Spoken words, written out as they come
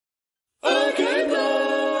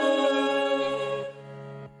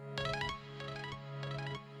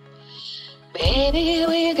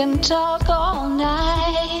can talk all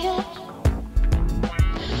night,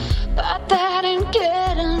 but that ain't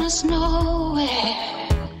getting us nowhere.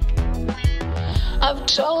 I've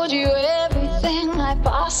told you everything I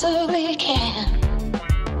possibly can.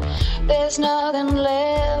 There's nothing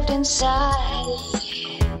left inside.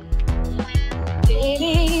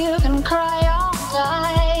 Baby, you can cry all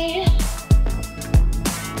night.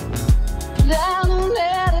 That'll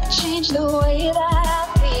never change the way that I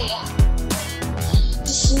feel. The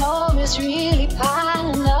snow is really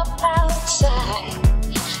piling up outside.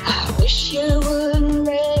 I wish you wouldn't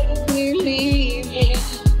make me leave here.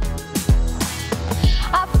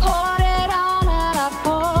 I poured it on and I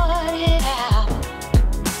poured it out.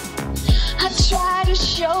 I tried to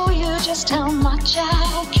show you just how much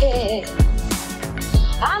I care.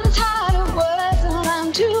 I'm tired of words and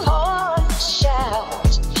I'm too hard to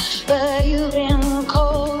shout, but you've been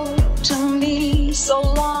cold to me so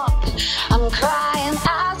long. I'm crying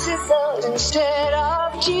out to those instead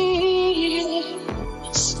of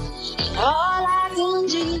tears. All I can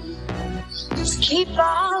do is keep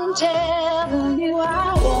on telling you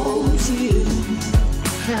I want you,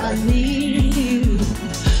 I need you,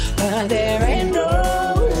 but there ain't no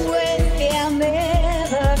way I'm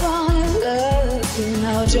ever gonna love you.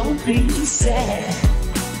 Now don't be sad,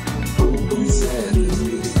 don't be sad,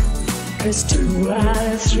 'cause 2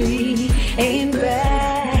 out of 3 ain't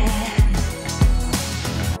bad.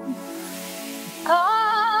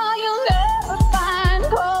 Oh, you'll never find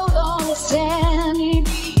gold on the sandy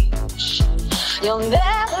beach. You'll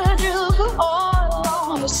never drill for oil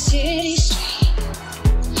on the city street.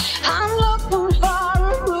 I'm looking for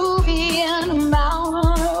a ruby in a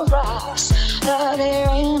mountain of rocks, but there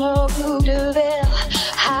ain't no blue devil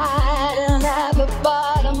hiding at the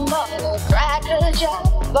bottom of the Cracker Jack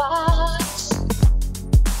box.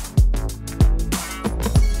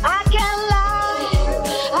 I can't lie,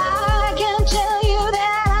 I can tell you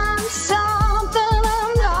that I'm something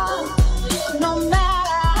I'm not. No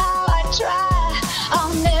matter how I try,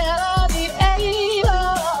 I'll never be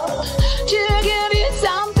able to give you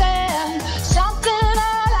something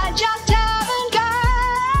that I just haven't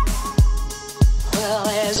got. Well,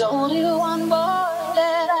 there's only one boy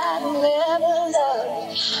that I've ever loved.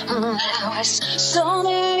 That was so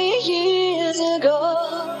many years ago.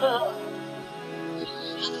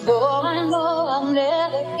 Though I know I'll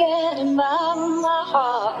never get him out of my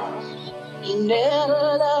heart, he never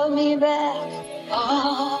loved me back.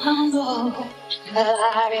 Oh, I know. But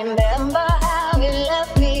I remember how he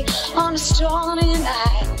left me on a stormy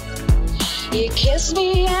night. He kissed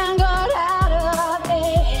me and got out of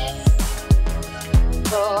bed.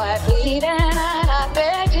 So I pleaded and I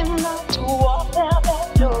begged him not to walk out that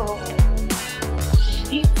door.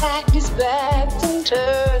 He packed his bags and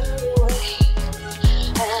turned away,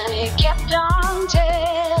 and he kept on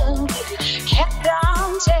telling me, kept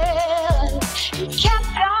on telling me, he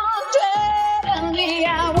kept on telling me I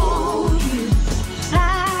want you,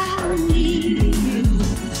 I need you,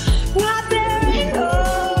 but there ain't no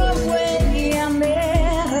way I'm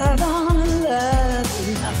ever gonna love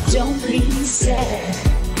you. Now don't be sad,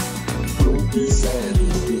 don't be sad,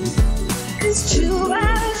 'cause 2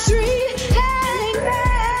 out of 3 ain't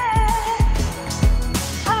bad.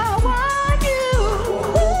 I want you,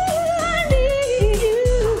 I need you,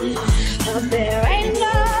 but there ain't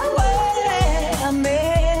no way I'm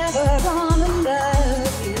ever gonna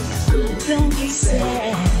love you. Don't be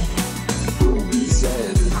sad, don't be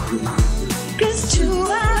sad, 'cause 2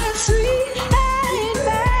 out of 3 ain't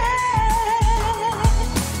bad.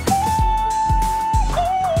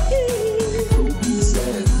 Don't be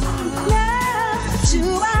sad. Now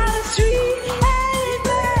 2 out of 3 ain't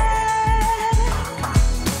bad.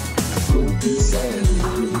 Don't be sad.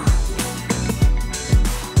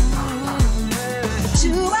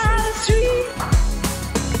 2 out of 3,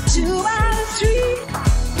 2 out of 3,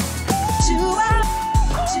 2 out,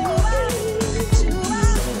 2 out, 2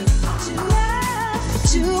 out,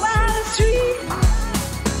 2 out of 3,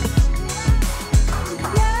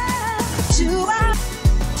 2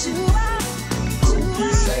 out, 2 out,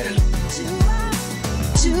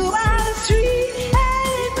 2 out of 3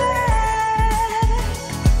 ain't bad.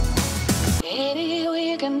 Baby, we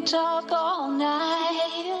can talk all